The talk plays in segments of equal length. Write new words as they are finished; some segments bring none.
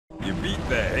You beat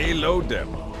the Halo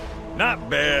demo. Not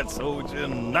bad, soldier,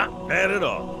 not bad at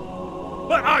all.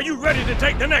 But are you ready to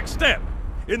take the next step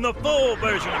in the full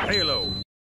version of Halo?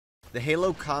 The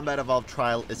Halo Combat Evolved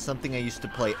trial is something I used to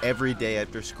play every day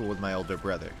after school with my older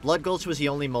brother. Blood Gulch was the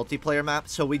only multiplayer map,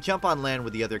 so we jump on land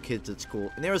with the other kids at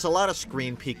school, and there was a lot of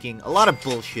screen peeking, a lot of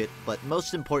bullshit, but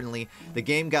most importantly, the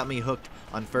game got me hooked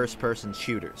on first-person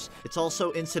shooters. It's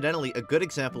also, incidentally, a good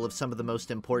example of some of the most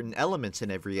important elements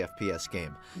in every FPS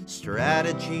game.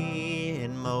 Strategy,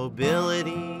 and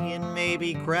mobility, and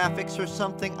maybe graphics or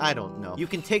something, I don't know. You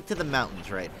can take to the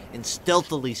mountains, right, and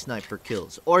stealthily snipe for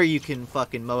kills, or you can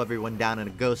fucking mow everyone down in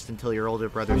a ghost until your older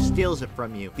brother steals it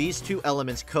from you. These two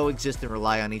elements coexist and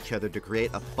rely on each other to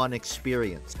create a fun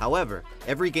experience. However,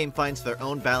 every game finds their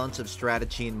own balance of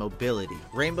strategy and mobility.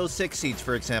 Rainbow Six Siege,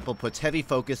 for example, puts heavy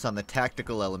focus on the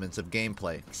tactical elements of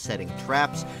gameplay, setting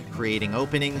traps, creating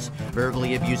openings,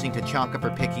 verbally abusing Tachanka for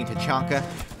picking Tachanka.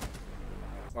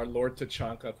 Our Lord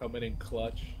Tachanka coming in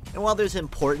clutch. And while there's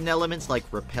important elements like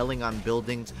rappelling on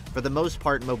buildings, for the most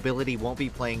part mobility won't be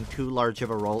playing too large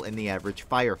of a role in the average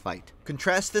firefight.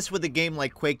 Contrast this with a game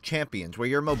like Quake Champions, where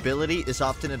your mobility is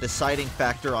often a deciding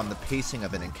factor on the pacing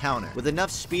of an encounter. With enough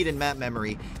speed and map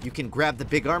memory, you can grab the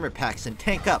big armor packs and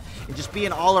tank up, and just be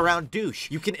an all-around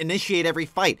douche. You can initiate every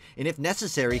fight, and if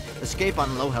necessary, escape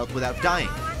on low health without dying.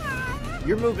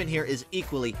 Your movement here is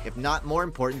equally, if not more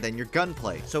important than your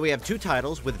gunplay. So we have two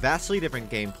titles with vastly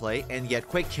different gameplay, and yet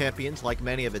Quake Champions, like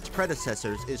many of its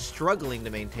predecessors, is struggling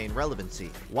to maintain relevancy.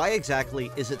 Why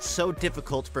exactly is it so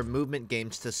difficult for movement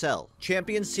games to sell?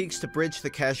 Champions seeks to bridge the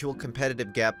casual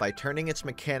competitive gap by turning its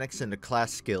mechanics into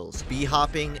class skills.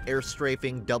 B-hopping, air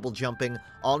strafing, double jumping,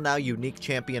 all now unique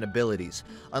champion abilities.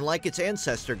 Unlike its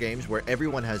ancestor games where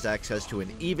everyone has access to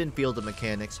an even field of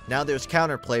mechanics, now there's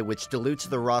counterplay which dilutes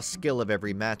the raw skill of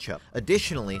every matchup.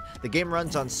 Additionally, the game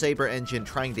runs on Saber engine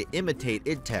trying to imitate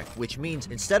id Tech, which means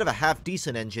instead of a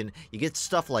half-decent engine, you get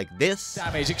stuff like this.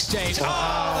 Damage exchange.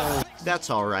 Oh. That's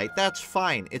alright, that's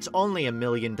fine. It's only $1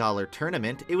 million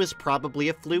tournament. It was probably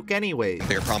a fluke anyway.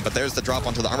 Bigger problem, but there's the drop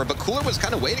onto the armor, but Cooler was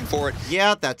kind of waiting for it.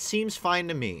 Yeah, that seems fine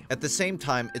to me. At the same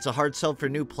time, it's a hard sell for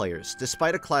new players.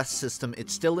 Despite a class system,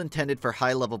 it's still intended for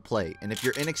high-level play, and if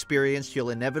you're inexperienced,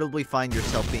 you'll inevitably find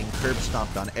yourself being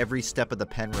curb-stomped on every step of the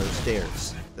Penrose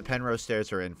stairs. The Penrose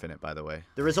stairs are infinite, by the way.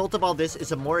 The result of all this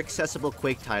is a more accessible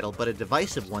Quake title, but a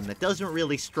divisive one that doesn't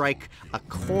really strike a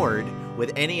chord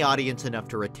with any audience enough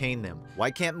to retain them.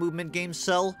 Why can't movement games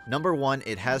sell? Number one,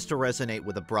 it has to resonate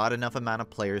with a broad enough amount of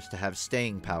players to have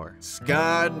staying power.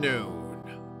 Sky Noon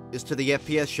is to the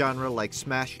FPS genre like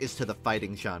Smash is to the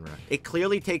fighting genre. It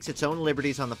clearly takes its own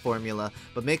liberties on the formula,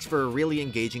 but makes for a really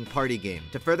engaging party game.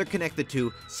 To further connect the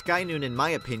two, Sky Noon, in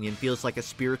my opinion, feels like a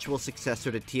spiritual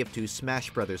successor to TF2's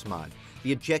Smash Brothers mod.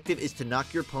 The objective is to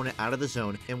knock your opponent out of the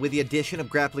zone, and with the addition of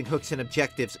grappling hooks and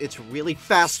objectives, it's really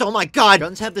fast. Oh my god!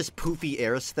 Guns have this poofy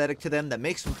air aesthetic to them that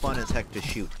makes them fun as heck to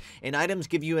shoot, and items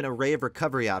give you an array of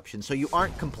recovery options, so you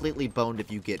aren't completely boned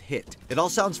if you get hit. It all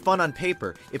sounds fun on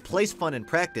paper, it plays fun in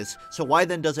practice, so why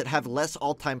then does it have less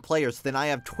all-time players than I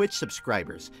have Twitch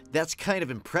subscribers? That's kind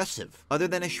of impressive. Other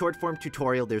than a short-form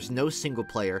tutorial, there's no single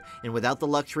player, and without the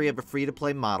luxury of a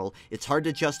free-to-play model, it's hard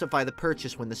to justify the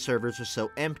purchase when the servers are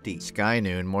so empty. Sky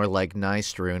Noon, more like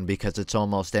Nystrewn because it's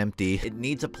almost empty. It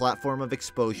needs a platform of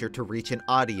exposure to reach an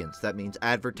audience. That means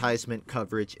advertisement,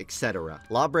 coverage, etc.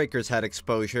 Lawbreakers had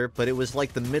exposure, but it was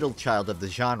like the middle child of the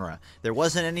genre. There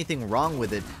wasn't anything wrong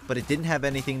with it, but it didn't have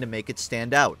anything to make it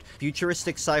stand out.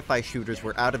 Futuristic sci-fi shooters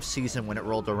were out of season when it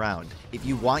rolled around. If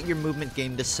you want your movement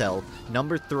game to sell,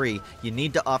 number 3, you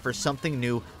need to offer something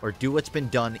new or do what's been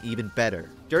done even better.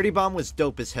 Dirty Bomb was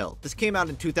dope as hell. This came out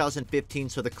in 2015,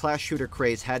 so the class shooter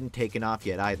craze hadn't taken off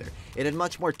yet either. It had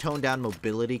much more toned down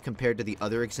mobility compared to the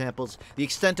other examples, the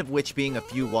extent of which being a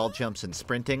few wall jumps and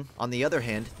sprinting. On the other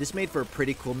hand, this made for a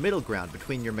pretty cool middle ground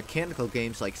between your mechanical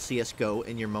games like CSGO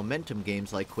and your momentum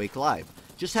games like Quake Live.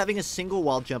 Just having a single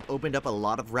wall jump opened up a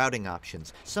lot of routing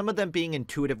options, some of them being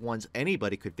intuitive ones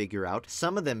anybody could figure out,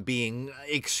 some of them being,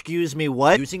 excuse me,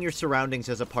 what? Using your surroundings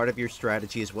as a part of your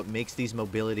strategy is what makes these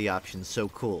mobility options so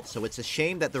cool, so it's a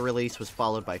shame that the release was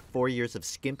followed by 4 years of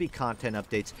skimpy content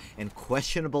updates and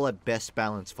questionable at best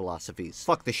balance philosophies.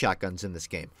 Fuck the shotguns in this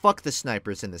game. Fuck the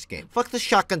snipers in this game. Fuck the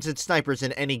shotguns and snipers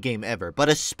in any game ever, but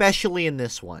especially in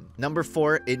this one. Number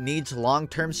 4, it needs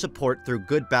long-term support through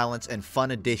good balance and fun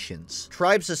additions. Try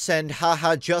Tribes Ascend,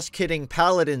 haha, just kidding,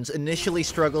 Paladins initially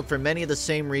struggled for many of the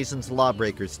same reasons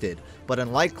Lawbreakers did, but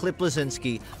unlike Clip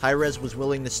Blazinski, Hi-Rez was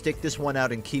willing to stick this one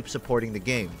out and keep supporting the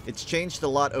game. It's changed a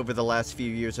lot over the last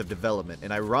few years of development,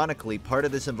 and ironically, part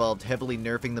of this involved heavily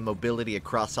nerfing the mobility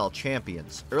across all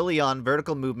champions. Early on,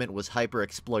 vertical movement was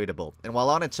hyper-exploitable, and while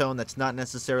on its own that's not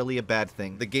necessarily a bad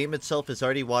thing, the game itself is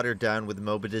already watered down with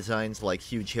MOBA designs like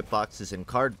huge hitboxes and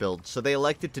card builds, so they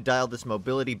elected to dial this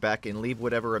mobility back and leave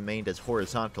whatever remained as horizontal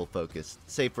focused,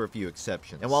 save for a few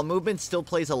exceptions. And while movement still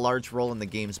plays a large role in the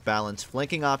game's balance,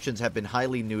 flanking options have been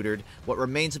highly neutered, what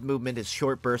remains of movement is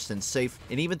short bursts and safe,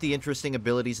 and even the interesting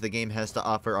abilities the game has to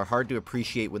offer are hard to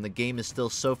appreciate when the game is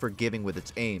still so forgiving with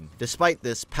its aim. Despite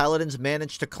this, Paladins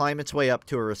managed to climb its way up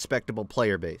to a respectable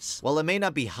player base. While it may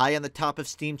not be high on the top of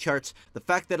Steam charts, the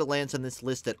fact that it lands on this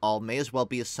list at all may as well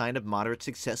be a sign of moderate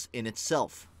success in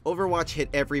itself. Overwatch hit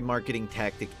every marketing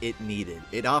tactic it needed.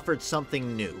 It offered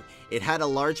something new. It had a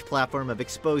large platform of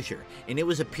exposure, and it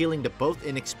was appealing to both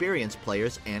inexperienced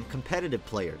players and competitive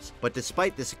players. But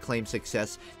despite this acclaimed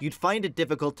success, you'd find it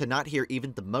difficult to not hear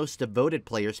even the most devoted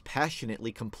players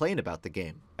passionately complain about the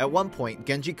game. At one point,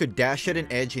 Genji could dash at an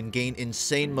edge and gain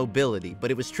insane mobility,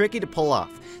 but it was tricky to pull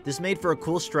off. This made for a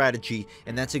cool strategy,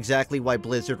 and that's exactly why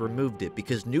Blizzard removed it,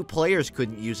 because new players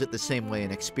couldn't use it the same way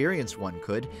an experienced one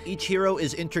could. Each hero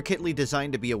is intricately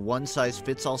designed to be a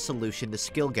one-size-fits-all solution to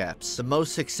skill gaps. The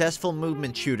most successful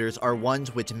movement shooters are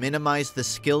ones which minimize the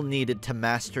skill needed to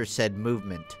master said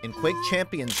movement. In Quake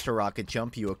Champions to rocket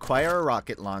jump, you acquire a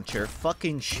rocket launcher,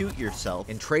 fucking shoot yourself,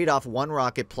 and trade off one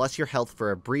rocket plus your health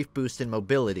for a brief boost in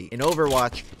mobility. In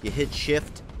Overwatch, you hit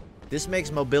shift. This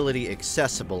makes mobility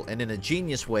accessible, and in a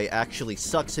genius way actually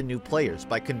sucks in new players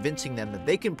by convincing them that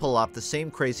they can pull off the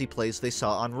same crazy plays they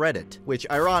saw on Reddit, which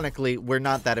ironically were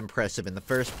not that impressive in the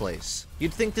first place.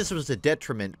 You'd think this was a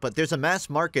detriment, but there's a mass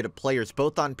market of players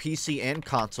both on PC and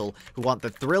console who want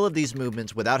the thrill of these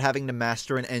movements without having to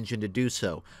master an engine to do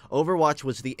so. Overwatch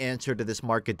was the answer to this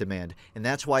market demand, and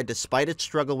that's why despite its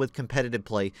struggle with competitive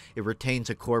play, it retains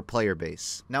a core player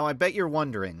base. Now I bet you're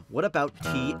wondering, what about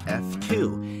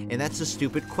TF2? And that's a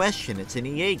stupid question, it's an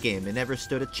EA game, it never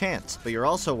stood a chance. But you're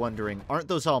also wondering, aren't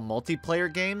those all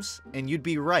multiplayer games? And you'd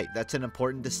be right, that's an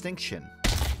important distinction.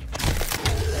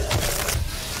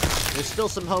 There's still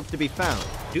some hope to be found.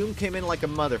 Doom came in like a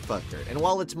motherfucker, and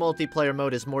while its multiplayer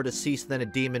mode is more deceased than a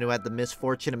demon who had the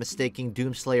misfortune of mistaking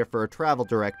Doomslayer for a travel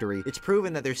directory, it's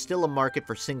proven that there's still a market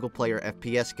for single-player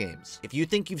FPS games. If you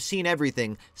think you've seen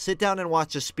everything, sit down and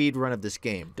watch a speedrun of this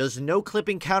game. Does no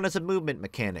clipping count as a movement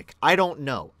mechanic? I don't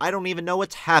know. I don't even know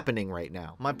what's happening right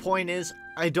now. My point is,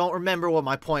 I don't remember what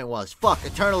my point was. Fuck,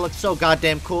 Eternal looks so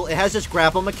goddamn cool. It has this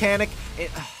grapple mechanic.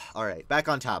 Alright, back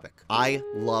on topic. I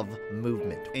love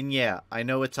movement. And yeah, I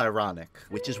know it's ironic,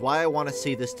 which is why I want to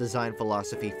see this design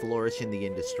philosophy flourish in the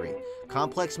industry.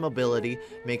 Complex mobility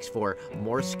makes for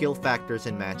more skill factors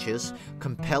in matches,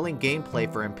 compelling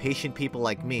gameplay for impatient people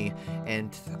like me,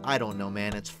 and I don't know,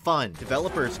 man, it's fun.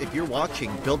 Developers, if you're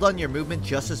watching, build on your movement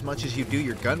just as much as you do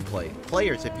your gunplay.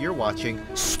 Players, if you're watching,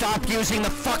 Stop using the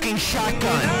fucking shotgun!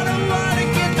 I don't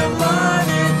wanna get the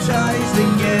money.